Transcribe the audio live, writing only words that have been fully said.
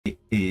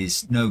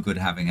is no good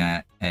having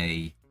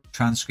a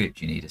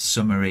transcript. You need a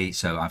summary.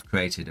 So I've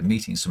created a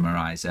meeting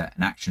summarizer,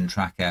 an action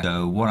tracker.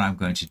 So what I'm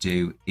going to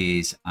do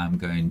is I'm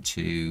going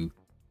to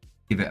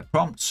give it a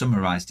prompt,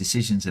 summarize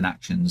decisions and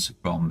actions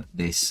from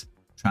this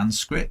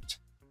transcript.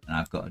 And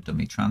I've got a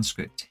dummy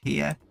transcript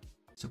here.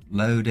 Let's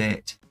upload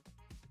it.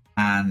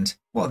 And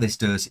what this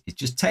does is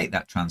just take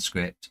that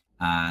transcript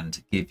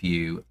and give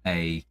you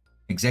a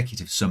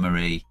executive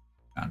summary,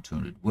 around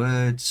 200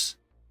 words,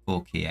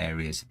 4 key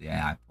areas of the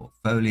AI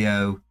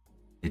portfolio,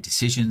 the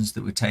decisions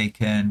that were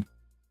taken,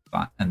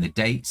 and the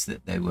dates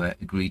that they were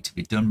agreed to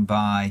be done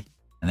by.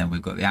 And then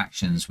we've got the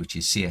actions, which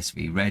is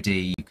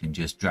CSV-ready. You can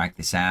just drag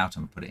this out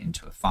and put it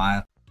into a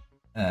file.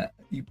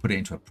 You put it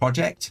into a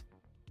project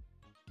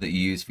that you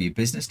use for your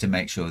business to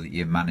make sure that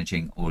you're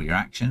managing all your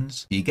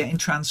actions. You're getting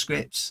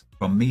transcripts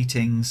from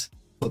meetings,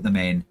 put them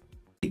in.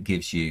 It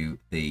gives you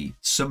the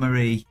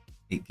summary.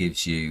 It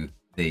gives you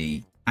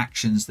the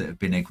actions that have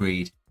been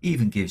agreed. It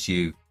even gives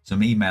you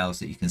some emails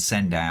that you can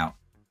send out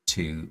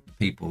to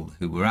people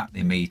who were at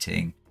the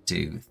meeting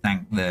to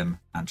thank them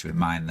and to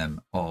remind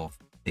them of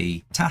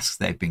the tasks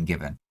they've been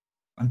given.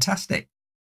 Fantastic.